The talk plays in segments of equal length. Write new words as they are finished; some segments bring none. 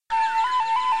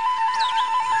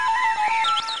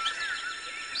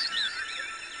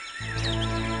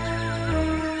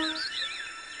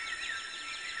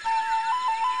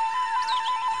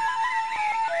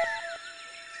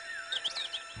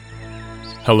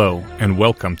Hello, and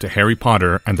welcome to Harry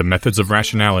Potter and the Methods of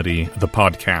Rationality, the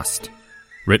podcast.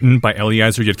 Written by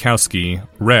Eliezer Yudkowsky,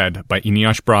 read by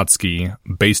Eneasz Brodsky,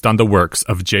 based on the works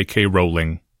of J.K.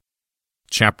 Rowling.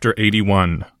 Chapter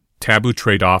 81, Taboo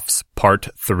Tradeoffs, Part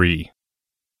 3.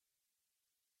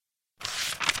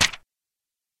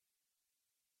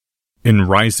 In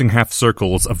rising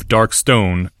half-circles of dark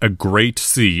stone, a great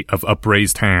sea of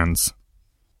upraised hands.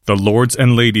 The lords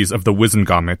and ladies of the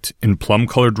Wizengamot, in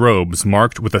plum-colored robes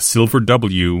marked with a silver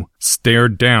W,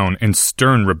 stared down in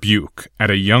stern rebuke at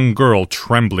a young girl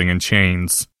trembling in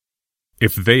chains.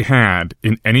 If they had,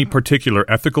 in any particular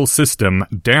ethical system,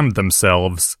 damned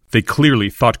themselves, they clearly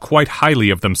thought quite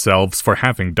highly of themselves for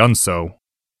having done so.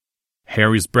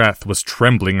 Harry's breath was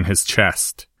trembling in his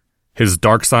chest. His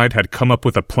dark side had come up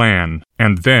with a plan,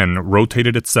 and then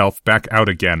rotated itself back out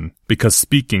again, because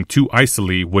speaking too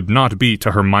icily would not be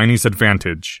to Hermione's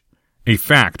advantage, a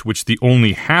fact which the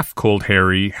only half-cold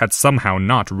Harry had somehow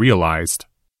not realized.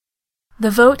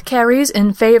 The vote carries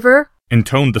in favor,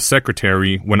 intoned the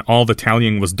secretary when all the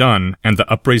tallying was done and the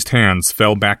upraised hands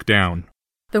fell back down.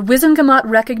 The Wizengamot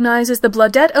recognizes the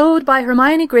blood debt owed by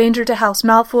Hermione Granger to House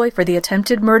Malfoy for the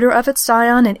attempted murder of its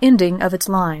scion and ending of its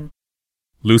line.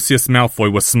 Lucius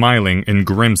Malfoy was smiling in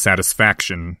grim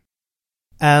satisfaction.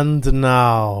 And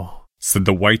now, said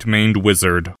the white-maned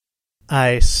wizard,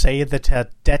 I say that her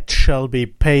debt shall be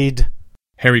paid.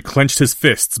 Harry clenched his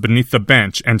fists beneath the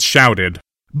bench and shouted,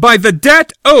 By the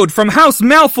debt owed from House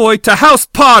Malfoy to House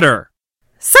Potter!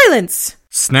 Silence!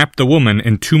 Snapped the woman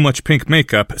in too much pink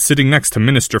makeup sitting next to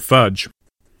Minister Fudge.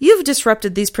 You've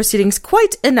disrupted these proceedings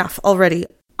quite enough already.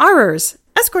 Aurors,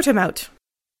 escort him out.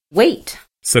 Wait,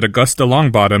 said Augusta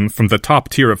Longbottom from the top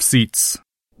tier of seats.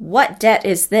 What debt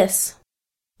is this?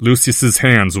 Lucius's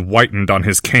hands whitened on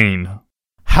his cane.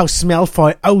 House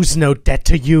Malfoy owes no debt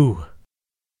to you.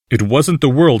 It wasn't the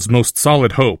world's most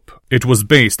solid hope. It was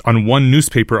based on one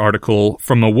newspaper article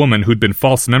from a woman who'd been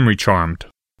false memory charmed.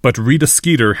 But Rita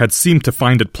Skeeter had seemed to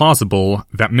find it plausible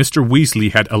that Mr.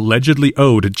 Weasley had allegedly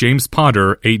owed James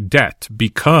Potter a debt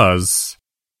because...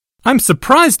 I'm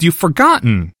surprised you've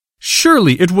forgotten.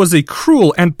 Surely it was a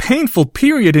cruel and painful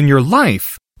period in your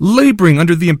life, laboring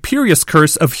under the imperious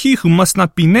curse of he who must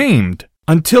not be named,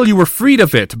 until you were freed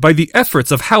of it by the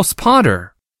efforts of House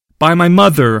Potter, by my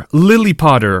mother, Lily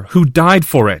Potter, who died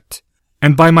for it,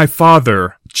 and by my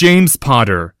father, James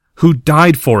Potter, who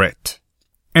died for it,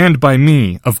 and by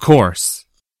me, of course.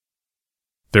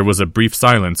 There was a brief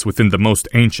silence within the most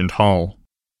ancient hall.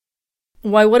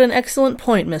 Why, what an excellent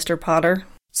point, Mr. Potter,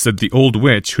 said the old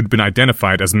witch who'd been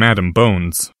identified as Madame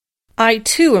Bones. I,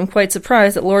 too, am quite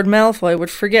surprised that Lord Malfoy would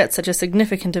forget such a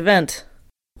significant event.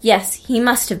 Yes, he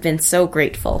must have been so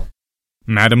grateful.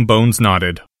 Madame Bones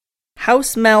nodded.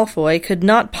 House Malfoy could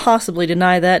not possibly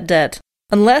deny that debt,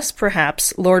 unless,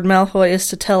 perhaps, Lord Malfoy is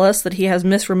to tell us that he has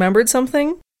misremembered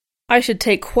something? I should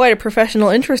take quite a professional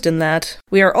interest in that.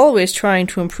 We are always trying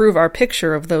to improve our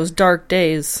picture of those dark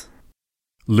days.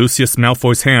 Lucius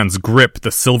Malfoy's hands gripped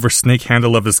the silver snake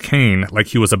handle of his cane like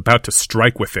he was about to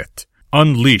strike with it,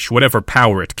 unleash whatever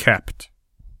power it kept.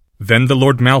 Then the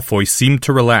Lord Malfoy seemed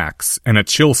to relax, and a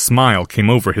chill smile came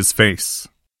over his face.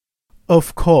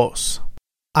 Of course.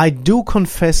 I do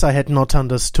confess I had not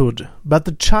understood, but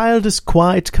the child is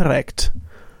quite correct.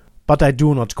 But I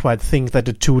do not quite think that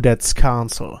the two debts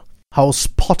cancel. House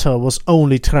Potter was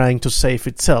only trying to save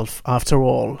itself, after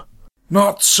all.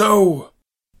 Not so!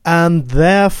 And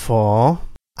therefore,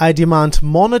 I demand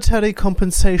monetary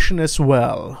compensation as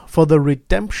well for the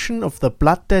redemption of the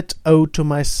blood debt owed to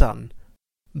my son.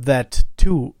 That,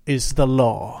 too, is the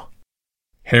law.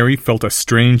 Harry felt a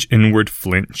strange inward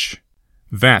flinch.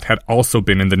 That had also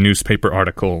been in the newspaper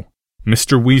article.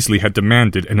 Mr. Weasley had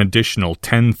demanded an additional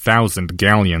 10,000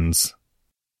 galleons.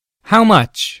 How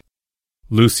much?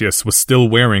 Lucius was still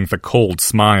wearing the cold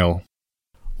smile.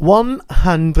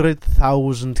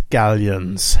 100,000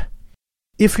 galleons.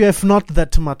 If you have not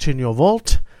that much in your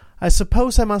vault, I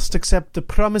suppose I must accept the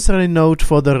promissory note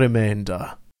for the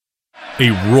remainder.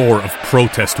 A roar of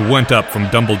protest went up from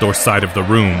Dumbledore's side of the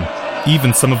room.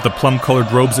 Even some of the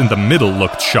plum-colored robes in the middle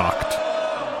looked shocked.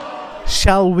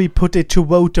 Shall we put it to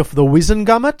vote of the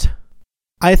Wizengamot?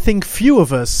 I think few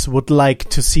of us would like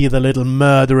to see the little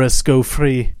murderess go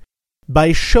free.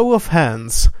 By show of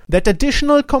hands, that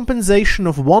additional compensation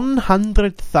of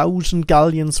 100,000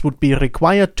 galleons would be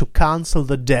required to cancel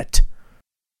the debt.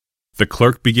 The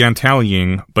clerk began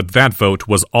tallying, but that vote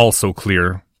was also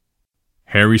clear.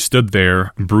 Harry stood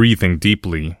there, breathing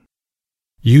deeply.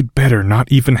 You'd better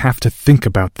not even have to think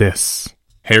about this,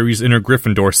 Harry's inner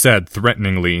Gryffindor said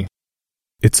threateningly.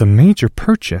 It's a major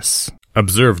purchase,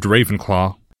 observed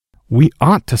Ravenclaw. We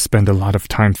ought to spend a lot of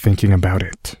time thinking about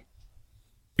it.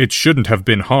 It shouldn't have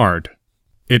been hard.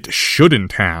 It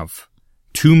shouldn't have.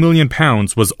 £2 million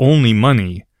was only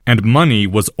money, and money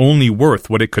was only worth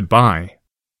what it could buy.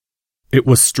 It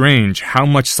was strange how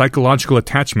much psychological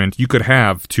attachment you could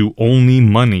have to only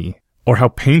money, or how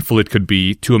painful it could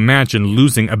be to imagine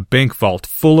losing a bank vault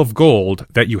full of gold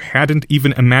that you hadn't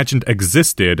even imagined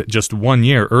existed just 1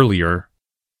 year earlier.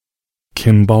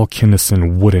 Kimball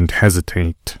Kinnison wouldn't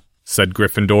hesitate, said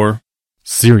Gryffindor.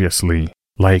 Seriously,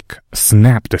 like,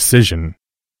 snap decision.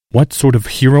 What sort of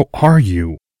hero are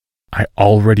you? I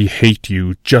already hate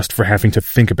you just for having to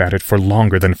think about it for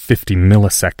longer than 50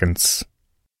 milliseconds.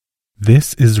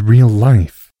 This is real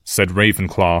life, said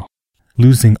Ravenclaw.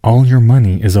 Losing all your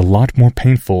money is a lot more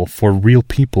painful for real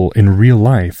people in real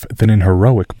life than in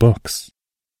heroic books.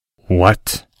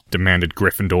 What? Demanded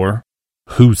Gryffindor.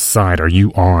 Whose side are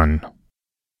you on?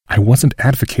 I wasn't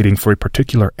advocating for a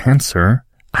particular answer.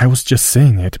 I was just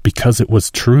saying it because it was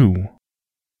true.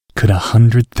 Could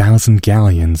 100,000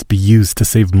 galleons be used to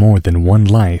save more than one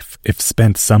life if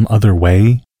spent some other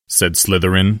way? Said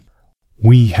Slytherin.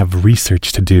 We have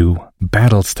research to do,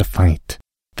 battles to fight.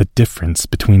 The difference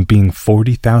between being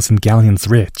 40,000 galleons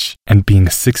rich and being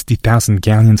 60,000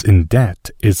 galleons in debt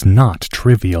is not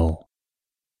trivial.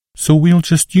 So we'll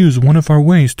just use one of our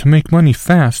ways to make money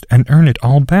fast and earn it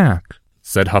all back,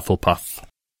 said Hufflepuff.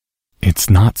 It's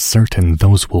not certain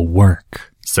those will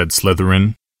work, said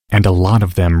Slytherin, and a lot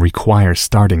of them require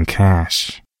starting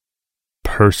cash.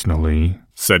 Personally,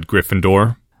 said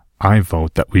Gryffindor, I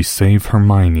vote that we save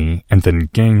Hermione and then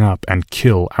gang up and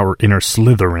kill our inner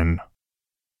Slytherin.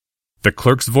 The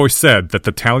clerk's voice said that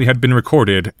the tally had been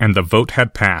recorded and the vote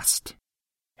had passed.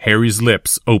 Harry's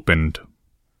lips opened.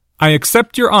 I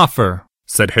accept your offer,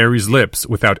 said Harry's lips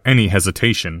without any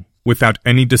hesitation, without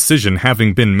any decision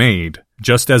having been made,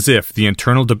 just as if the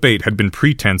internal debate had been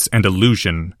pretense and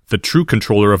illusion, the true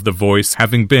controller of the voice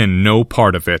having been no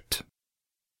part of it.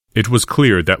 It was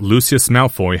clear that Lucius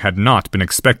Malfoy had not been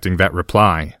expecting that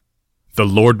reply. The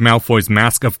Lord Malfoy's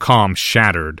mask of calm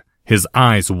shattered, his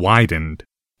eyes widened.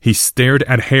 He stared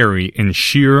at Harry in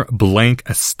sheer blank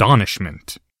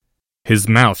astonishment. His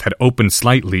mouth had opened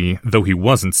slightly, though he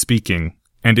wasn't speaking,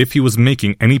 and if he was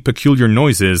making any peculiar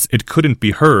noises, it couldn't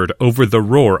be heard over the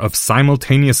roar of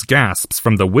simultaneous gasps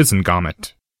from the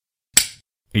Wizengamot.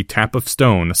 A tap of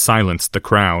stone silenced the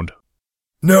crowd.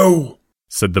 No,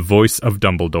 said the voice of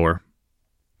Dumbledore.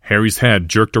 Harry's head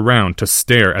jerked around to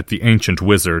stare at the ancient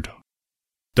wizard.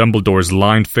 Dumbledore's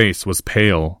lined face was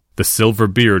pale. The silver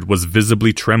beard was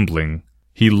visibly trembling.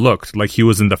 He looked like he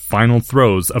was in the final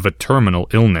throes of a terminal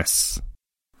illness.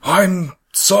 I'm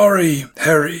sorry,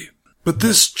 Harry, but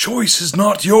this choice is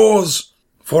not yours,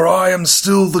 for I am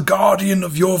still the guardian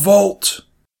of your vault.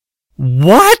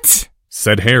 What?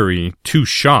 Said Harry, too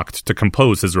shocked to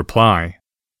compose his reply.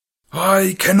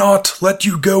 I cannot let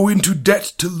you go into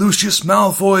debt to Lucius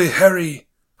Malfoy, Harry.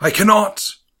 I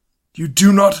cannot. You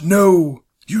do not know.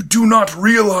 You do not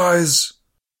realize.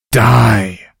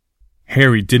 Die!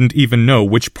 Harry didn't even know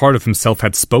which part of himself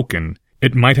had spoken.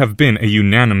 It might have been a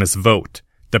unanimous vote,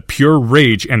 the pure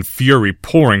rage and fury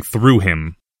pouring through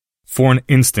him. For an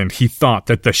instant he thought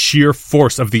that the sheer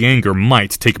force of the anger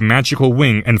might take magical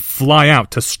wing and fly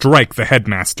out to strike the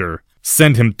headmaster,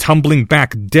 send him tumbling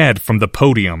back dead from the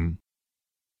podium.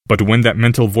 But when that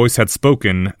mental voice had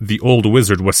spoken, the old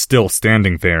wizard was still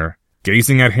standing there,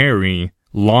 gazing at Harry,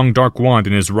 long dark wand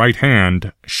in his right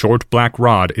hand, short black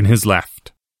rod in his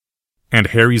left. And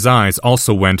Harry's eyes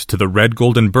also went to the red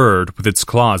golden bird with its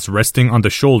claws resting on the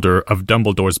shoulder of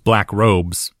Dumbledore's black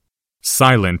robes,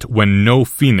 silent when no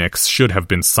phoenix should have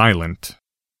been silent.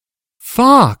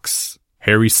 Fox,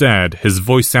 Harry said, his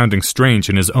voice sounding strange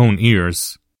in his own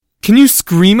ears. Can you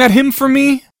scream at him for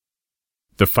me?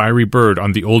 The fiery bird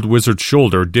on the old wizard's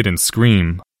shoulder didn't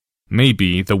scream.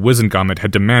 Maybe the Wizengamot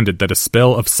had demanded that a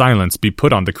spell of silence be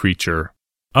put on the creature.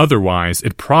 Otherwise,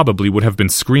 it probably would have been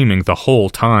screaming the whole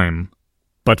time.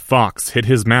 But Fox hit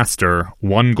his master,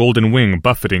 one golden wing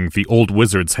buffeting the old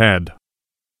wizard's head.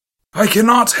 I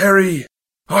cannot, Harry.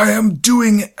 I am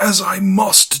doing as I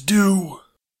must do.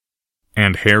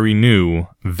 And Harry knew,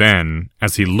 then,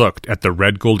 as he looked at the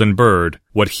red golden bird,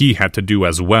 what he had to do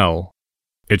as well.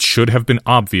 It should have been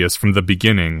obvious from the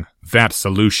beginning, that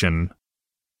solution.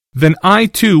 Then I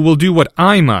too will do what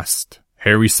I must,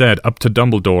 Harry said up to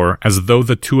Dumbledore as though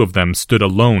the two of them stood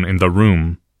alone in the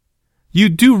room. You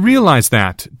do realize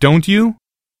that, don't you?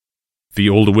 The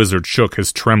old wizard shook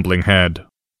his trembling head.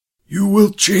 You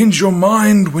will change your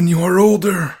mind when you are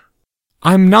older.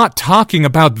 I'm not talking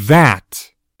about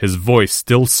that, his voice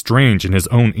still strange in his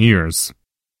own ears.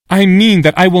 I mean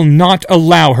that I will not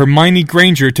allow Hermione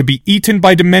Granger to be eaten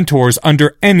by Dementors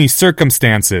under any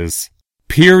circumstances.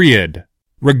 Period.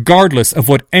 Regardless of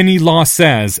what any law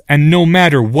says, and no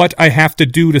matter what I have to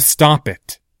do to stop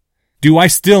it. Do I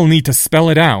still need to spell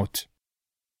it out?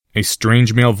 A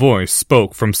strange male voice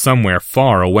spoke from somewhere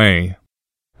far away.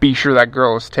 Be sure that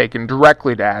girl is taken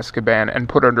directly to Azkaban and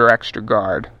put under extra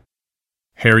guard.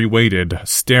 Harry waited,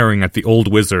 staring at the old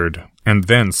wizard, and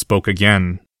then spoke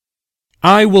again.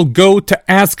 I will go to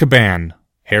Azkaban,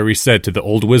 Harry said to the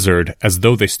old wizard as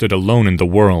though they stood alone in the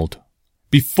world.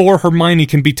 Before Hermione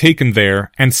can be taken there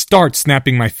and start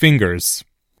snapping my fingers.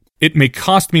 It may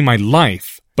cost me my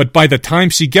life, but by the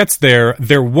time she gets there,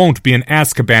 there won't be an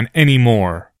Azkaban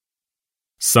anymore.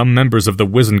 Some members of the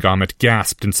Wizengamot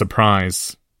gasped in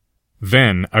surprise.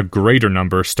 Then a greater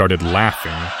number started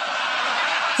laughing.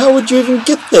 How would you even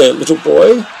get there, little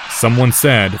boy? Someone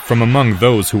said from among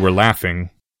those who were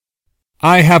laughing.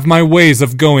 I have my ways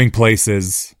of going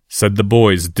places, said the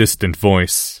boy's distant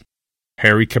voice.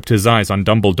 Harry kept his eyes on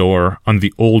Dumbledore, on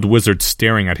the old wizard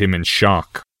staring at him in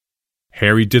shock.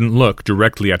 Harry didn't look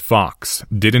directly at Fawkes,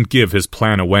 didn't give his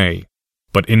plan away,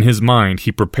 but in his mind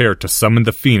he prepared to summon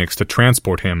the Phoenix to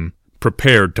transport him,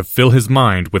 prepared to fill his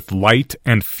mind with light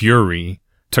and fury,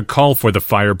 to call for the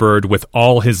Firebird with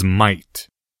all his might.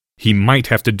 He might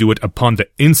have to do it upon the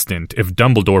instant if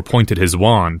Dumbledore pointed his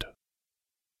wand.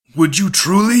 Would you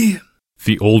truly?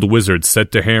 The old wizard said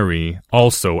to Harry,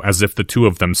 also as if the two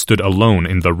of them stood alone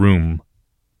in the room.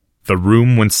 The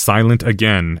room went silent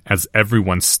again as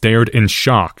everyone stared in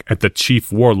shock at the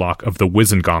chief warlock of the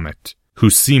Wizengamot, who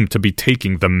seemed to be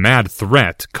taking the mad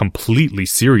threat completely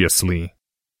seriously.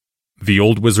 The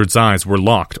old wizard's eyes were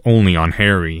locked only on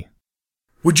Harry.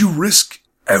 Would you risk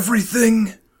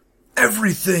everything?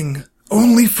 Everything?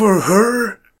 Only for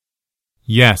her?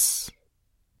 Yes.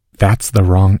 That's the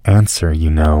wrong answer,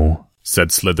 you know, said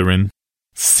Slytherin.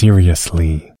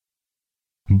 Seriously.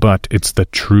 But it's the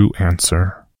true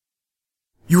answer.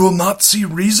 You will not see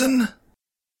reason?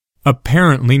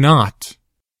 Apparently not.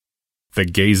 The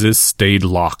gazes stayed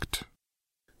locked.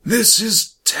 This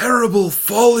is terrible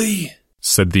folly,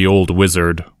 said the old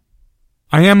wizard.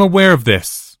 I am aware of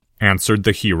this, answered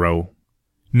the hero.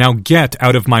 Now get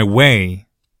out of my way.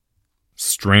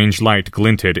 Strange light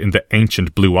glinted in the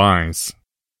ancient blue eyes.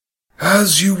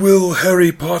 As you will,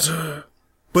 Harry Potter,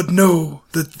 but know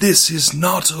that this is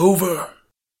not over.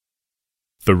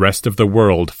 The rest of the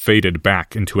world faded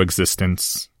back into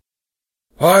existence.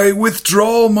 I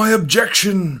withdraw my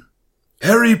objection.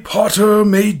 Harry Potter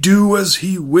may do as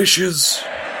he wishes.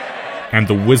 And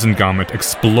the Wizengamot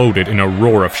exploded in a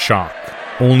roar of shock,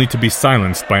 only to be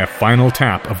silenced by a final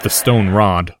tap of the stone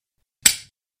rod.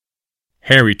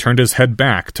 Harry turned his head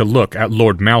back to look at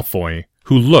Lord Malfoy,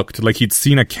 who looked like he'd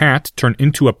seen a cat turn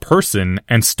into a person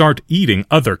and start eating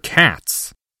other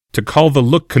cats. To call the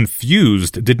look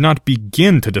confused did not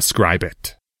begin to describe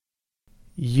it.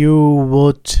 You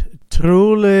would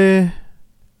truly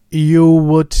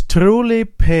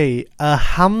pay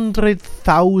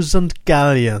 100,000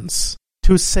 galleons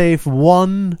to save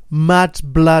one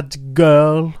mad-blood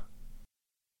girl?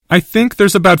 I think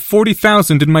there's about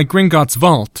 40,000 in my Gringotts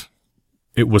vault.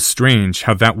 It was strange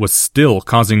how that was still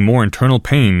causing more internal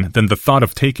pain than the thought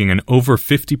of taking an over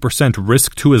 50%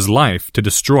 risk to his life to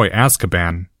destroy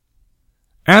Azkaban.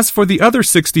 As for the other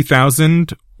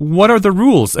 60,000, what are the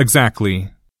rules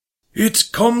exactly?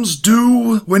 It comes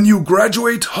due when you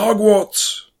graduate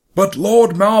Hogwarts, but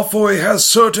Lord Malfoy has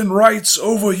certain rights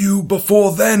over you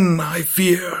before then, I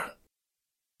fear.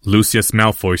 Lucius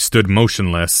Malfoy stood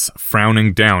motionless,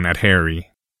 frowning down at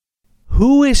Harry.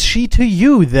 Who is she to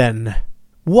you, then?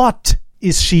 What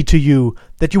is she to you,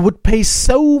 that you would pay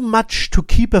so much to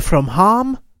keep her from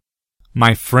harm?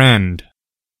 My friend.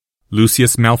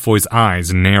 Lucius Malfoy's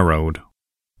eyes narrowed.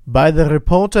 By the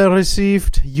report I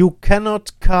received, you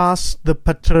cannot cast the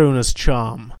Patronus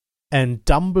charm, and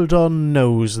Dumbledore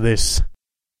knows this.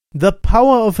 The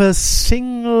power of a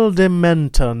single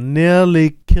Dementor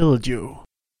nearly killed you.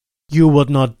 You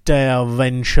would not dare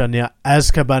venture near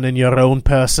Azkaban in your own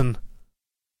person.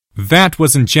 That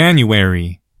was in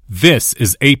January. This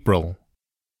is April.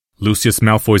 Lucius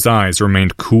Malfoy's eyes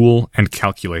remained cool and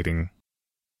calculating.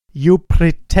 You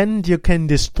pretend you can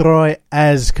destroy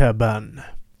Azkaban,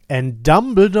 and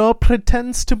Dumbledore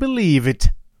pretends to believe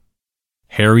it.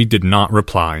 Harry did not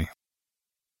reply.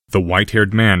 The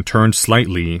white-haired man turned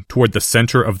slightly toward the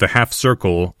center of the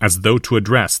half-circle as though to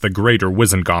address the greater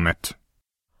Wizengamot.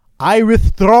 I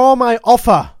withdraw my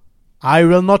offer. I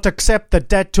will not accept the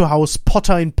debt to House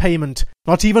Potter in payment,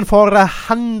 not even for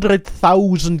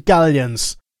 100,000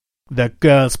 galleons. The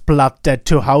girl's blood debt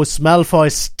to House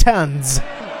Malfoy stands.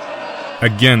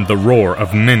 Again the roar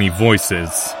of many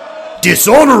voices.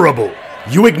 Dishonorable!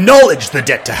 You acknowledge the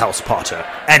debt to House Potter,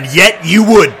 and yet you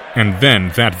would... And then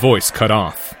that voice cut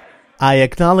off. I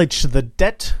acknowledge the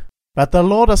debt, but the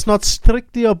law does not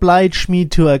strictly oblige me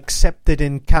to accept it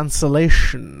in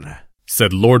cancellation,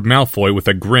 said Lord Malfoy with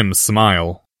a grim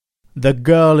smile. The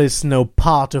girl is no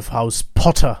part of House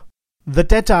Potter. The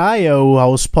debt I owe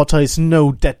House Potter is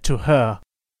no debt to her.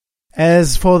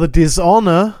 As for the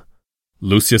dishonor...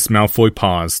 Lucius Malfoy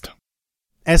paused.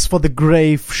 As for the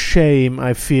grave shame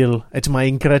I feel at my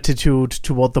ingratitude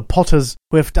toward the Potters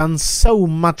who have done so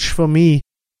much for me...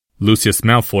 Lucius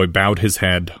Malfoy bowed his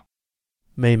head.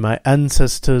 May my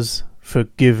ancestors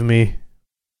forgive me.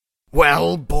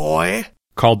 Well, boy,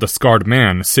 called the scarred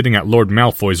man sitting at Lord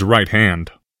Malfoy's right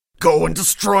hand. Go and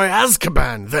destroy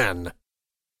Azkaban, then.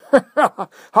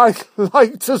 I'd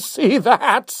like to see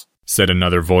that, said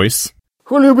another voice.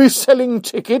 Will you be selling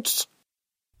tickets?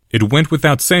 It went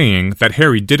without saying that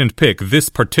Harry didn't pick this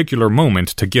particular moment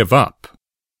to give up.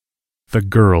 The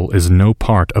girl is no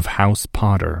part of House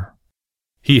Potter.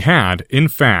 He had, in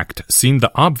fact, seen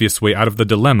the obvious way out of the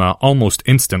dilemma almost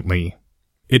instantly.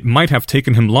 It might have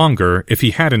taken him longer if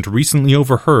he hadn't recently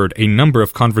overheard a number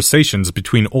of conversations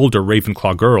between older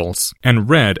Ravenclaw girls and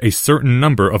read a certain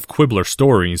number of Quibbler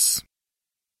stories.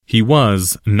 He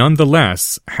was,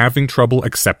 nonetheless, having trouble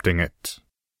accepting it.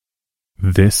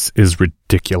 This is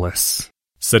ridiculous,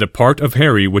 said a part of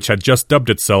Harry which had just dubbed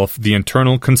itself the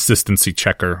internal consistency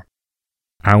checker.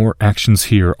 Our actions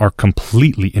here are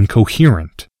completely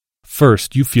incoherent.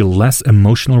 First, you feel less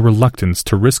emotional reluctance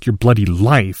to risk your bloody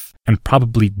life and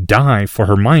probably die for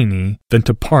Hermione than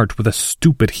to part with a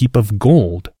stupid heap of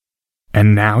gold.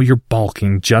 And now you're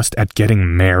balking just at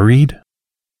getting married?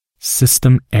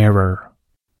 System error.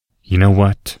 You know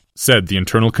what? Said the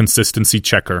internal consistency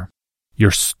checker.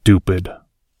 You're stupid.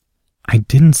 I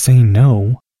didn't say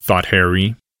no, thought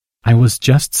Harry. I was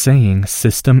just saying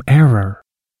system error.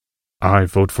 I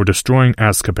vote for destroying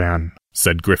Azkaban,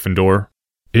 said Gryffindor.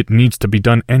 It needs to be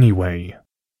done anyway.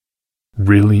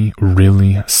 Really,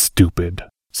 really stupid,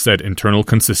 said internal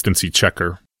consistency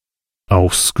checker. Oh,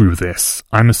 screw this.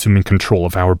 I'm assuming control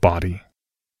of our body.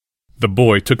 The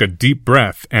boy took a deep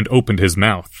breath and opened his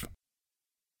mouth.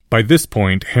 By this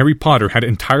point, Harry Potter had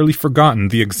entirely forgotten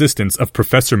the existence of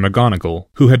Professor McGonagall,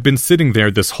 who had been sitting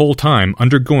there this whole time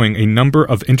undergoing a number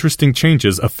of interesting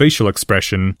changes of facial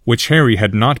expression which Harry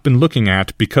had not been looking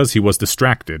at because he was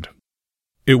distracted.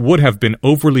 It would have been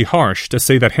overly harsh to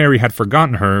say that Harry had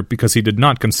forgotten her because he did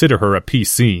not consider her a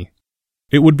PC.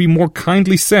 It would be more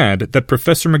kindly said that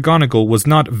Professor McGonagall was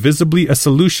not visibly a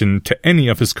solution to any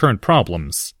of his current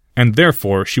problems, and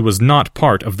therefore she was not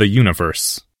part of the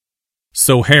universe.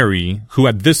 So Harry, who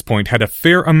at this point had a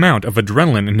fair amount of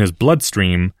adrenaline in his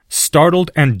bloodstream,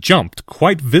 startled and jumped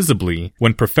quite visibly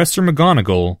when Professor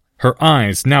McGonagall, her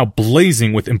eyes now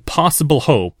blazing with impossible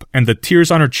hope and the tears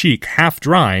on her cheek half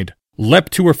dried,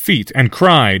 leapt to her feet and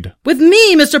cried, "With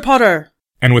me, Mr. Potter!"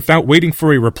 And without waiting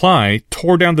for a reply,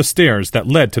 tore down the stairs that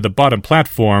led to the bottom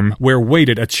platform where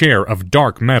waited a chair of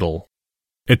dark metal.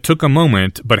 It took a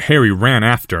moment, but Harry ran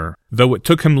after, though it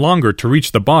took him longer to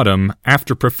reach the bottom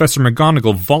after Professor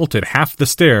McGonagall vaulted half the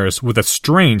stairs with a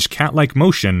strange cat-like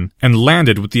motion and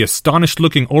landed with the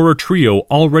astonished-looking Auror trio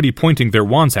already pointing their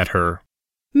wands at her.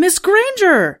 "Miss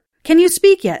Granger! Can you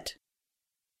speak yet?"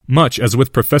 Much as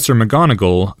with Professor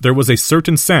McGonagall, there was a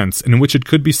certain sense in which it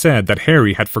could be said that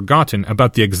Harry had forgotten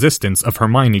about the existence of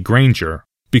Hermione Granger,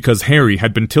 because Harry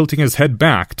had been tilting his head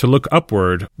back to look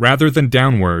upward rather than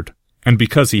downward, and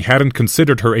because he hadn't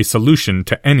considered her a solution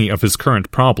to any of his current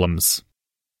problems.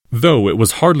 Though it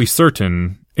was hardly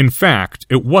certain, in fact,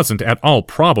 it wasn't at all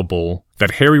probable,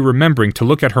 that Harry remembering to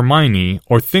look at Hermione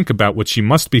or think about what she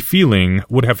must be feeling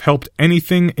would have helped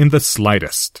anything in the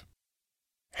slightest.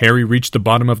 Harry reached the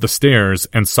bottom of the stairs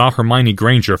and saw Hermione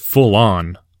Granger full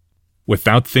on.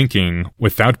 Without thinking,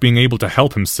 without being able to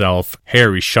help himself,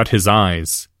 Harry shut his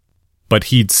eyes. But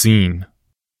he'd seen.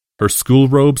 Her school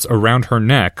robes around her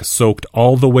neck soaked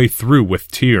all the way through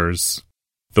with tears,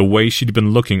 the way she'd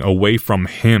been looking away from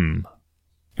him.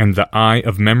 And the eye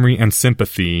of memory and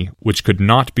sympathy, which could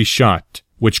not be shut,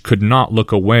 which could not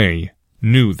look away,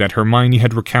 knew that Hermione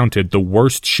had recounted the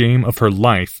worst shame of her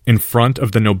life in front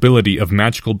of the nobility of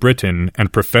magical Britain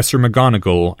and Professor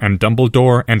McGonagall and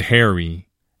Dumbledore and Harry,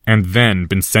 and then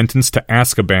been sentenced to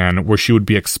Azkaban where she would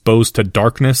be exposed to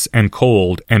darkness and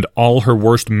cold and all her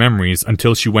worst memories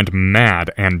until she went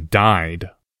mad and died.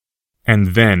 And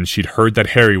then she'd heard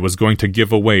that Harry was going to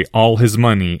give away all his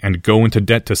money and go into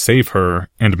debt to save her,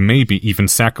 and maybe even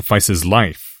sacrifice his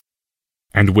life.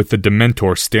 And with the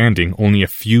Dementor standing only a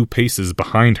few paces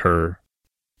behind her,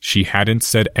 She hadn't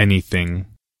said anything.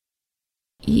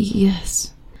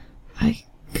 Yes, I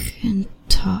can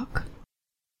talk.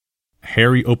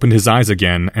 Harry opened his eyes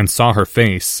again and saw her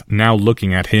face, now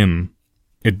looking at him.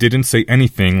 It didn't say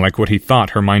anything like what he thought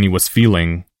Hermione was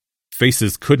feeling.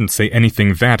 Faces couldn't say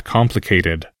anything that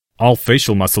complicated. All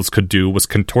facial muscles could do was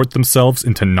contort themselves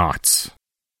into knots.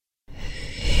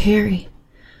 Harry,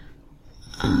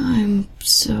 I'm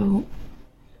so...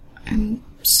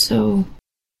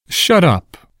 Shut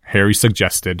up, Harry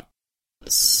suggested.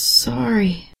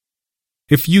 Sorry.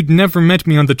 If you'd never met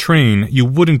me on the train, you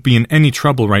wouldn't be in any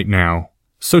trouble right now.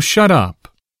 So shut up.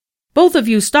 Both of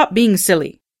you stop being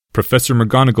silly, Professor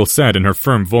McGonagall said in her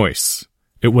firm voice.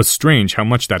 It was strange how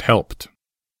much that helped.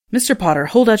 Mr. Potter,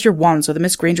 hold out your wand so that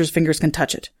Miss Granger's fingers can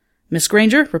touch it. Miss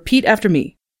Granger, repeat after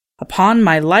me. Upon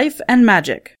my life and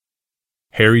magic.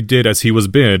 Harry did as he was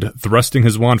bid, thrusting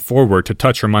his wand forward to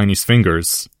touch Hermione's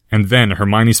fingers. And then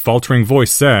Hermione's faltering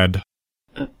voice said,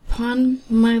 Upon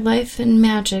my life and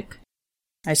magic.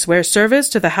 I swear service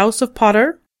to the House of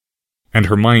Potter. And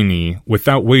Hermione,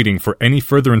 without waiting for any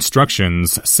further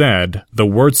instructions, said, the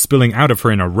words spilling out of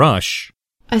her in a rush,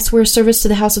 I swear service to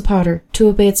the House of Potter, to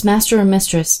obey its master or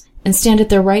mistress, and stand at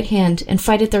their right hand, and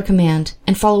fight at their command,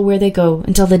 and follow where they go,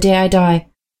 until the day I die.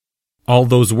 All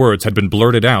those words had been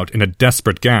blurted out in a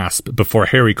desperate gasp before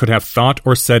Harry could have thought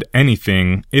or said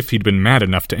anything if he'd been mad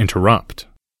enough to interrupt.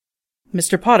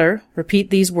 Mr. Potter, repeat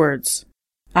these words.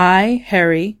 I,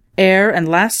 Harry, heir and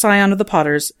last scion of the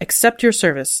Potters, accept your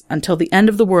service until the end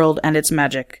of the world and its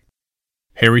magic.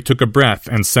 Harry took a breath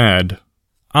and said,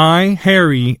 I,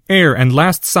 Harry, heir and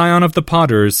last scion of the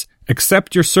Potters,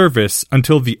 accept your service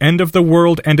until the end of the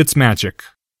world and its magic.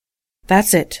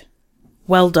 That's it.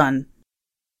 Well done.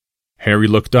 Harry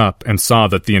looked up and saw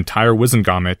that the entire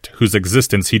Wizengamot, whose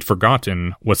existence he'd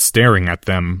forgotten, was staring at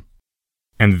them.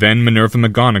 And then Minerva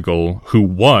McGonagall, who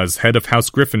was head of House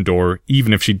Gryffindor,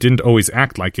 even if she didn't always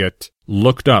act like it,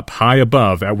 looked up high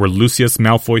above at where Lucius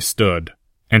Malfoy stood,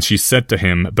 and she said to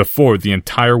him before the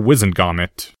entire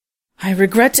Wizengamot, I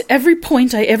regret every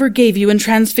point I ever gave you in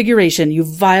Transfiguration, you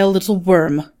vile little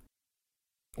worm.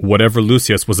 Whatever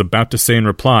Lucius was about to say in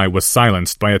reply was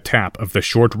silenced by a tap of the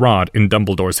short rod in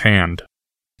Dumbledore's hand.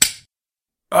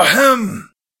 Ahem!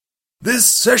 This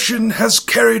session has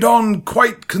carried on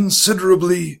quite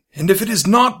considerably, and if it is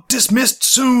not dismissed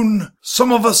soon,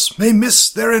 some of us may miss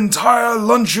their entire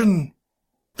luncheon.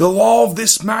 The law of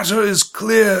this matter is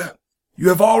clear. You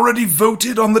have already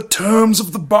voted on the terms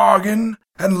of the bargain,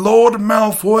 and Lord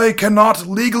Malfoy cannot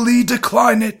legally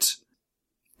decline it.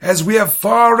 As we have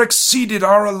far exceeded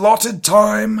our allotted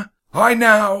time, I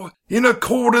now, in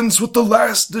accordance with the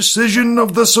last decision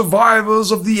of the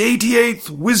survivors of the 88th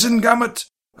Wizengamot,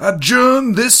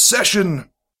 adjourn this session.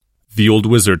 The old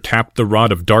wizard tapped the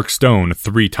rod of dark stone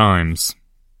 3 times.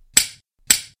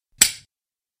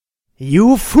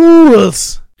 You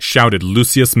fools! Shouted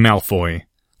Lucius Malfoy.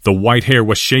 The white hair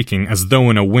was shaking as though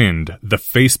in a wind. The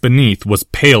face beneath was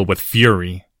pale with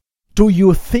fury. Do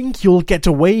you think you'll get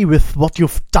away with what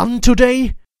you've done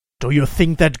today? Do you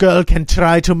think that girl can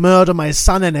try to murder my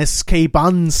son and escape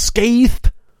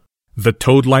unscathed? The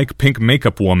toad-like pink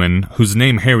makeup woman, whose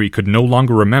name Harry could no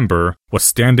longer remember, was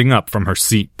standing up from her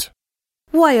seat.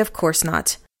 Why, of course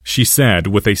not, she said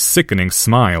with a sickening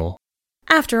smile.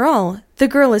 After all, the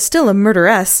girl is still a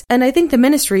murderess, and I think the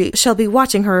Ministry shall be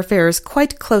watching her affairs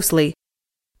quite closely.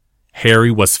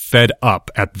 Harry was fed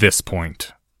up at this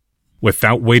point.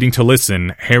 Without waiting to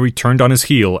listen, Harry turned on his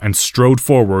heel and strode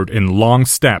forward in long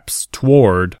steps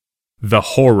toward the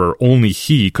horror only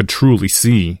he could truly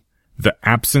see. The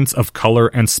absence of color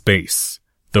and space.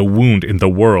 The wound in the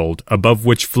world, above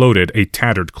which floated a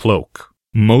tattered cloak.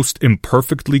 Most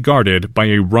imperfectly guarded by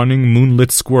a running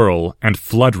moonlit squirrel and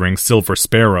fluttering silver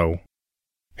sparrow.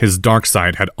 His dark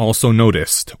side had also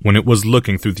noticed, when it was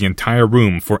looking through the entire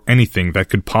room for anything that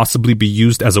could possibly be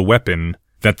used as a weapon,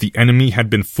 that the enemy had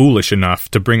been foolish enough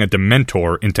to bring a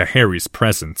Dementor into Harry's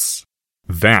presence.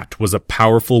 That was a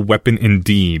powerful weapon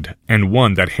indeed, and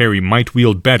one that Harry might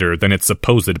wield better than its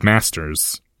supposed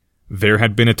masters. There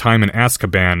had been a time in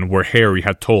Azkaban where Harry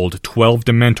had told 12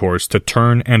 Dementors to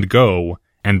turn and go,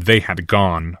 and they had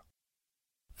gone.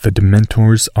 The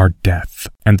Dementors are death,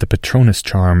 and the Patronus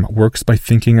charm works by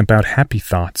thinking about happy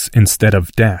thoughts instead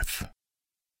of death.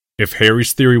 If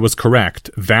Harry's theory was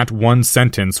correct, that one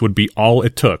sentence would be all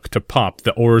it took to pop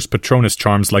the Auror's Patronus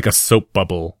charms like a soap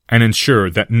bubble, and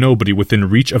ensure that nobody within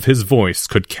reach of his voice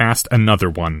could cast another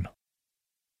one.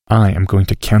 I am going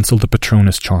to cancel the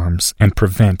Patronus charms and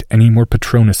prevent any more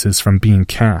Patronuses from being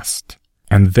cast.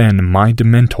 And then my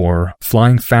Dementor,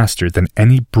 flying faster than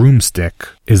any broomstick,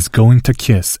 is going to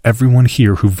kiss everyone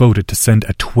here who voted to send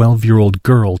a 12-year-old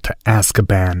girl to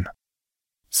Azkaban.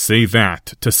 Say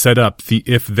that to set up the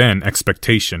if-then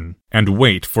expectation, and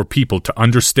wait for people to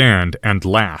understand and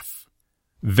laugh.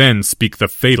 Then speak the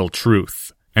fatal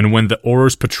truth, and when the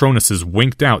Auror's Patronuses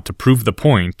winked out to prove the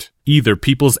point, either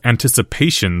people's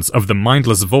anticipations of the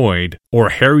mindless void, or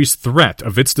Harry's threat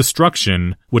of its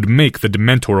destruction, would make the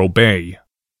Dementor obey.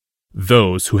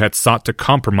 Those who had sought to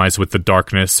compromise with the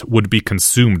darkness would be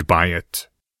consumed by it.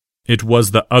 It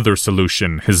was the other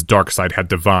solution his dark side had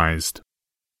devised.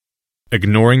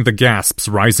 Ignoring the gasps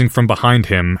rising from behind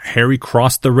him, Harry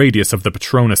crossed the radius of the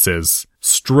Patronuses,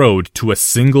 strode to a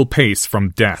single pace from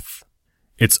death.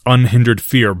 Its unhindered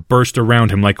fear burst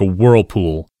around him like a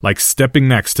whirlpool, like stepping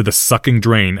next to the sucking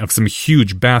drain of some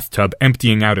huge bathtub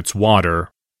emptying out its water.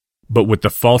 But with the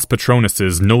false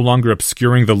Patronuses no longer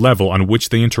obscuring the level on which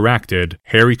they interacted,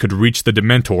 Harry could reach the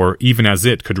Dementor even as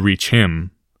it could reach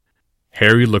him.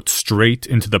 Harry looked straight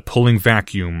into the pulling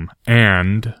vacuum,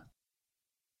 and...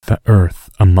 the Earth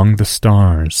among the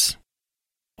stars.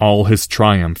 All his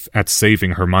triumph at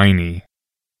saving Hermione.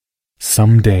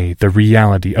 Someday the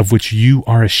reality of which you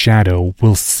are a shadow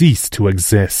will cease to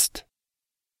exist.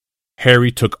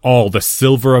 Harry took all the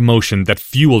silver emotion that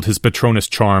fueled his Patronus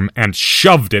charm and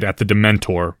shoved it at the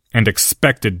Dementor, and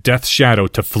expected Death's shadow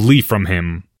to flee from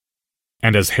him.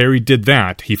 And as Harry did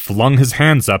that, he flung his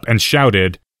hands up and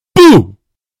shouted, "Boo!"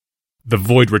 The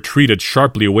void retreated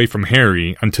sharply away from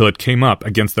Harry until it came up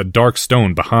against the dark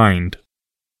stone behind.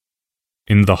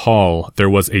 In the hall, there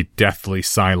was a deathly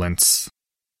silence.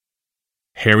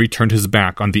 Harry turned his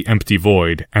back on the empty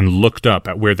void and looked up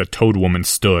at where the Toad Woman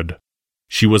stood.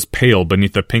 She was pale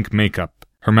beneath the pink makeup,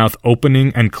 her mouth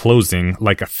opening and closing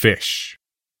like a fish.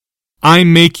 "I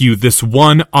make you this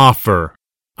one offer.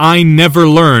 I never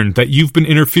learned that you've been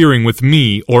interfering with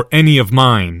me or any of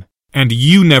mine. And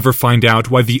you never find out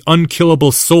why the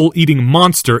unkillable soul-eating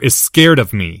monster is scared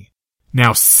of me.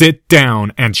 Now sit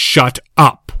down and shut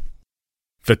up."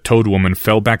 The Toad Woman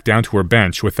fell back down to her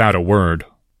bench without a word.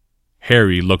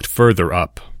 Harry looked further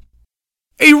up.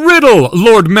 "A riddle,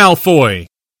 Lord Malfoy!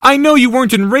 I know you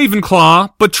weren't in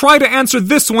Ravenclaw, but try to answer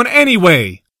this one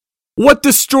anyway. What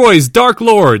destroys Dark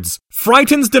Lords,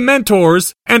 frightens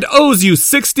Dementors, and owes you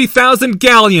 60,000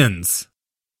 galleons?"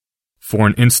 For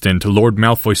an instant, Lord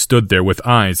Malfoy stood there with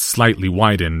eyes slightly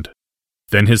widened.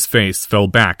 Then his face fell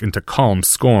back into calm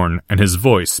scorn, and his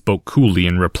voice spoke coolly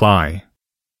in reply.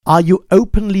 "Are you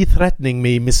openly threatening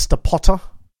me, Mr. Potter?"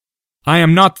 "I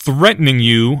am not threatening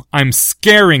you, I'm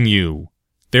scaring you.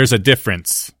 There's a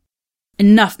difference."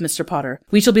 Enough, Mr. Potter.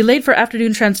 We shall be late for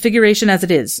afternoon transfiguration as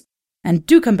it is. And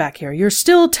do come back here. You're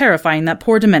still terrifying that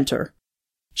poor Dementor.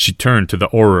 She turned to the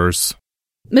Aurors.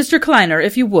 "Mr. Kleiner,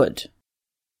 if you would."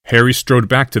 Harry strode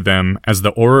back to them as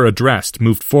the Auror addressed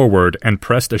moved forward and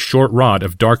pressed a short rod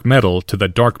of dark metal to the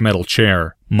dark metal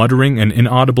chair, muttering an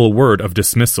inaudible word of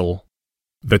dismissal.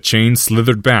 The chains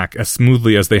slithered back as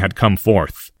smoothly as they had come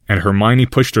forth, and Hermione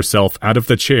pushed herself out of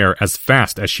the chair as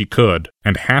fast as she could,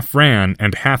 and half ran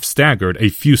and half staggered a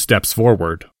few steps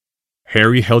forward.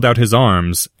 Harry held out his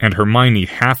arms, and Hermione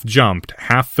half jumped,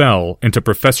 half fell into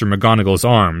Professor McGonagall's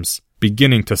arms,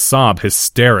 beginning to sob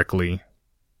hysterically.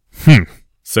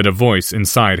 Said a voice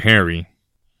inside Harry.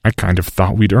 "I kind of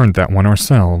thought we'd earned that one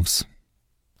ourselves."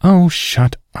 "Oh,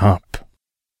 shut up."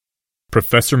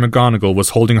 Professor McGonagall was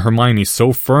holding Hermione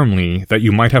so firmly that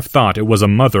you might have thought it was a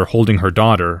mother holding her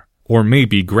daughter, or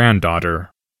maybe granddaughter.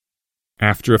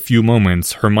 After a few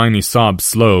moments, Hermione's sobs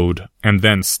slowed, and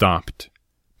then stopped.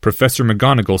 Professor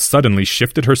McGonagall suddenly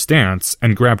shifted her stance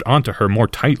and grabbed onto her more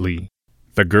tightly.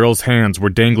 The girl's hands were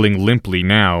dangling limply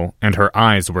now, and her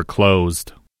eyes were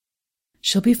closed.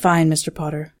 "She'll be fine, Mr.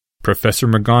 Potter," Professor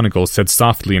McGonagall said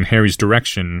softly in Harry's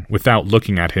direction, without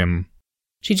looking at him.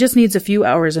 "She just needs a few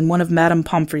hours in one of Madame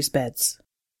Pomfrey's beds."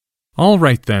 "All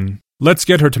right, then. Let's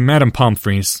get her to Madame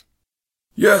Pomfrey's."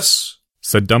 "Yes,"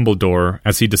 said Dumbledore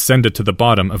as he descended to the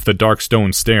bottom of the dark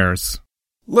stone stairs.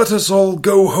 "Let us all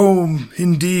go home,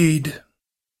 indeed."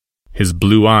 His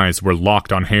blue eyes were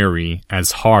locked on Harry,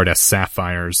 as hard as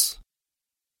sapphires.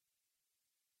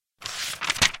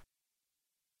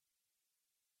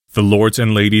 The lords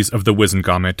and ladies of the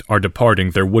Wizengamot are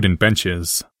departing their wooden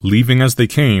benches, leaving as they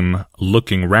came,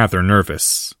 looking rather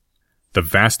nervous. The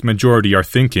vast majority are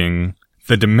thinking,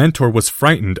 the Dementor was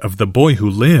frightened of the boy who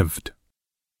lived.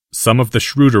 Some of the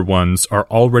shrewder ones are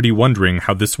already wondering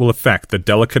how this will affect the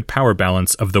delicate power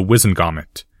balance of the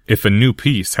Wizengamot, if a new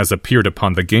piece has appeared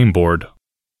upon the game board.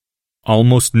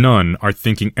 Almost none are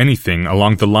thinking anything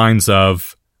along the lines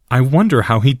of, I wonder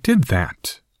how he did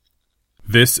that.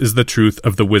 This is the truth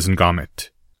of the Wizengamot.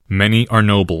 Many are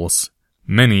nobles.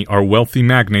 Many are wealthy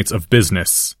magnates of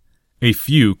business. A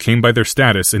few came by their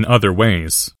status in other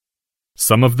ways.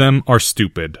 Some of them are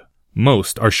stupid.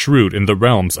 Most are shrewd in the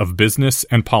realms of business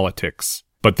and politics,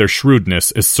 but their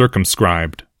shrewdness is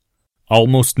circumscribed.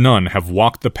 Almost none have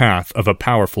walked the path of a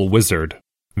powerful wizard.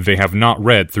 They have not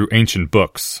read through ancient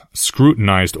books,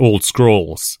 scrutinized old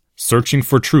scrolls, searching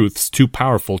for truths too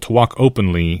powerful to walk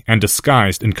openly and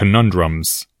disguised in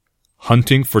conundrums,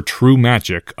 hunting for true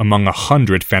magic among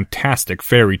 100 fantastic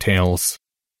fairy tales.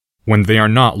 When they are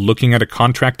not looking at a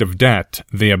contract of debt,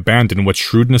 they abandon what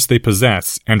shrewdness they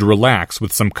possess and relax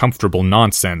with some comfortable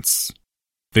nonsense.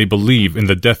 They believe in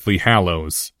the Deathly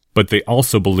Hallows, but they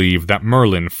also believe that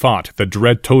Merlin fought the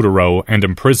dread Totoro and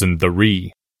imprisoned the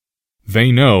Ree.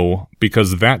 They know,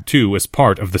 because that too is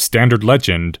part of the standard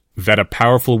legend, that a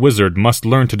powerful wizard must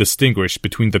learn to distinguish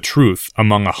between the truth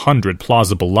among 100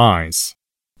 plausible lies,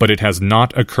 but it has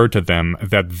not occurred to them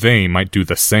that they might do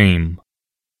the same.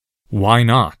 Why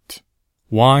not?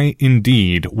 Why,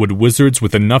 indeed, would wizards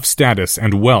with enough status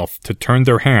and wealth to turn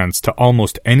their hands to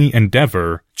almost any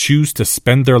endeavor choose to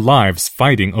spend their lives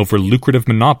fighting over lucrative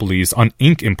monopolies on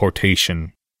ink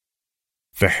importation?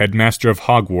 The headmaster of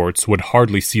Hogwarts would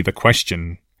hardly see the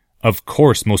question. Of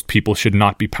course most people should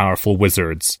not be powerful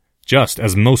wizards, just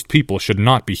as most people should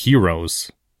not be heroes.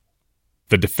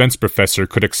 The defense professor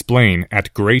could explain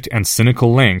at great and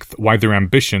cynical length why their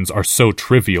ambitions are so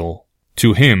trivial.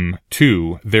 To him,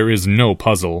 too, there is no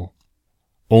puzzle.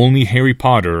 Only Harry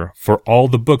Potter, for all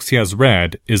the books he has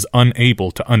read, is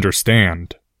unable to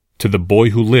understand. To the boy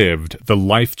who lived, the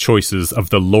life choices of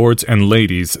the lords and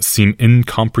ladies seem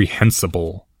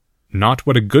incomprehensible. Not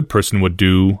what a good person would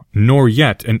do, nor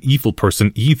yet an evil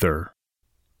person either.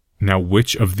 Now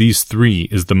which of these three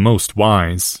is the most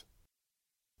wise?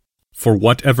 For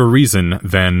whatever reason,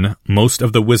 then, most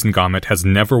of the Wizengamot has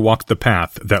never walked the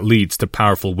path that leads to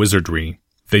powerful wizardry.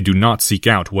 They do not seek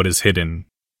out what is hidden.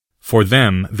 For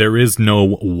them, there is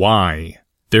no why.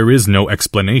 There is no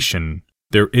explanation.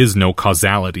 There is no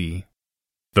causality.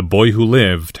 The boy who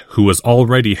lived, who was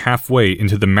already halfway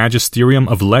into the magisterium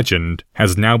of legend,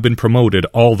 has now been promoted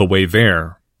all the way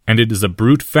there. And it is a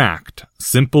brute fact,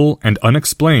 simple and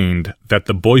unexplained, that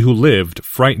the boy who lived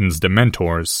frightens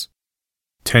Dementors.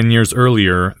 10 years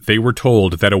earlier, they were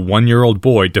told that a 1-year-old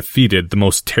boy defeated the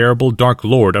most terrible Dark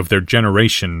Lord of their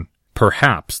generation,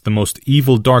 perhaps the most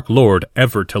evil Dark Lord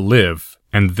ever to live,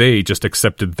 and they just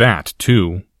accepted that,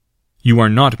 too. You are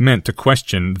not meant to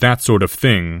question that sort of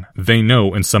thing, they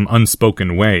know in some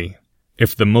unspoken way.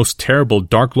 If the most terrible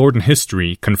Dark Lord in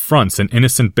history confronts an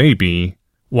innocent baby,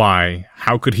 why,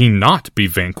 how could he not be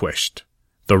vanquished?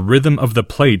 The rhythm of the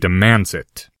play demands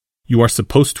it. You are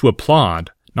supposed to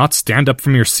applaud, not stand up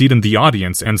from your seat in the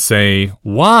audience and say,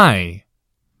 "Why?"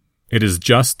 It is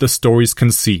just the story's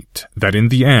conceit that in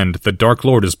the end the Dark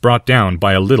Lord is brought down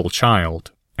by a little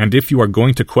child, and if you are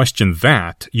going to question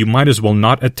that, you might as well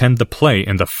not attend the play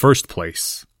in the first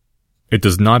place. It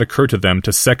does not occur to them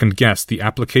to second-guess the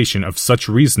application of such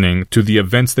reasoning to the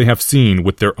events they have seen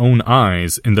with their own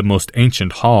eyes in the most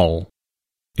ancient hall.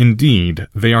 Indeed,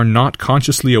 they are not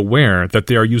consciously aware that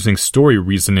they are using story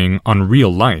reasoning on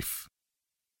real life.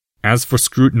 As for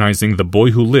scrutinizing the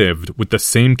boy who lived with the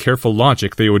same careful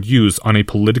logic they would use on a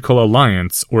political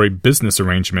alliance or a business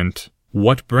arrangement,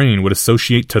 what brain would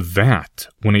associate to that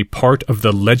when a part of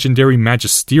the legendary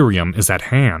magisterium is at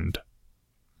hand?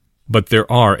 But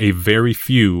there are a very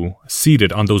few,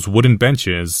 seated on those wooden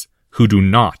benches, who do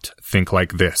not think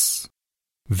like this.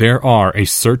 There are a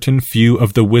certain few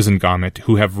of the Wizengamot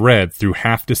who have read through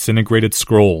half-disintegrated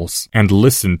scrolls and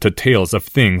listened to tales of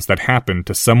things that happened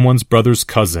to someone's brother's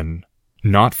cousin,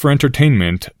 not for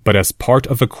entertainment, but as part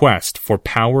of a quest for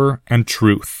power and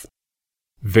truth.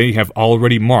 They have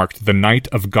already marked the night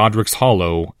of Godric's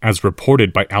Hollow, as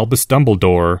reported by Albus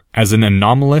Dumbledore, as an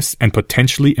anomalous and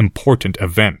potentially important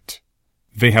event.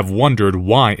 They have wondered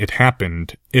why it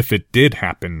happened, if it did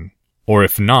happen. Or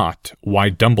if not, why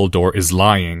Dumbledore is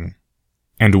lying.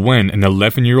 And when an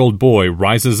 11-year-old boy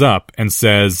rises up and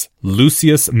says,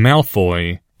 "Lucius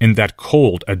Malfoy," in that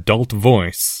cold adult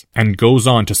voice, and goes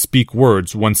on to speak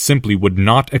words one simply would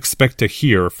not expect to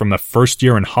hear from a first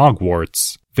year in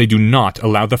Hogwarts, they do not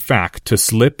allow the fact to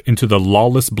slip into the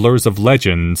lawless blurs of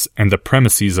legends and the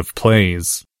premises of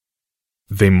plays.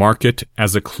 They mark it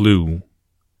as a clue.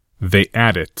 They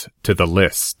add it to the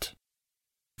list.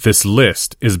 This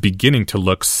list is beginning to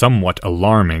look somewhat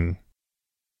alarming.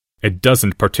 It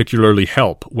doesn't particularly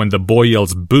help when the boy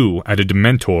yells boo at a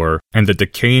Dementor and the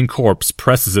decaying corpse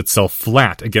presses itself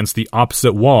flat against the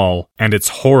opposite wall and its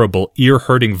horrible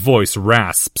ear-hurting voice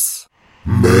rasps.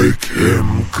 Make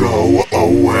him go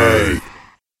away.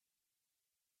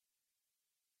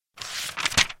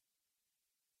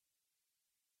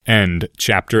 End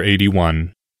Chapter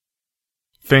 81.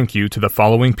 Thank you to the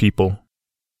following people.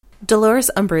 Dolores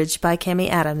Umbridge by Cami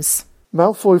Adams.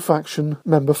 Malfoy Faction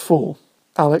Member 4,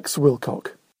 Alex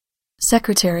Wilcock.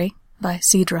 Secretary by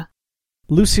Cedra.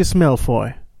 Lucius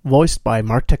Malfoy, voiced by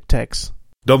Martek Tex.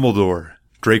 Dumbledore,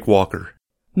 Drake Walker.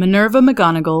 Minerva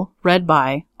McGonagall, read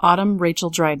by Autumn Rachel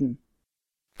Dryden.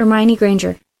 Hermione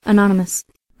Granger, anonymous.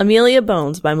 Amelia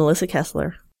Bones by Melissa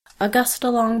Kessler. Augusta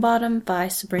Longbottom by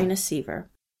Sabrina Seaver.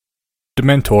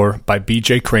 Dementor by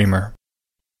B.J. Kramer.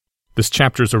 This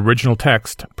chapter's original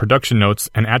text, production notes,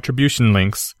 and attribution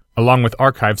links, along with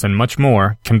archives and much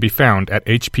more, can be found at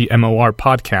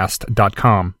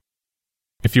hpmorpodcast.com.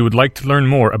 If you would like to learn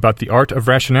more about the art of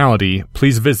rationality,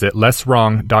 please visit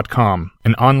lesswrong.com,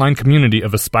 an online community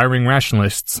of aspiring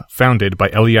rationalists founded by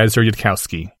Eliezer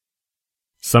Yudkowsky.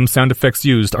 Some sound effects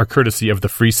used are courtesy of the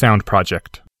Free Sound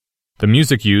Project. The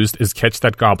music used is Catch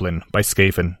That Goblin by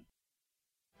Skaven.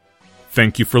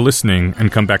 Thank you for listening,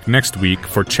 and come back next week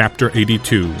for Chapter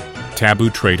 82,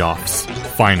 Taboo Tradeoffs,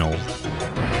 Final.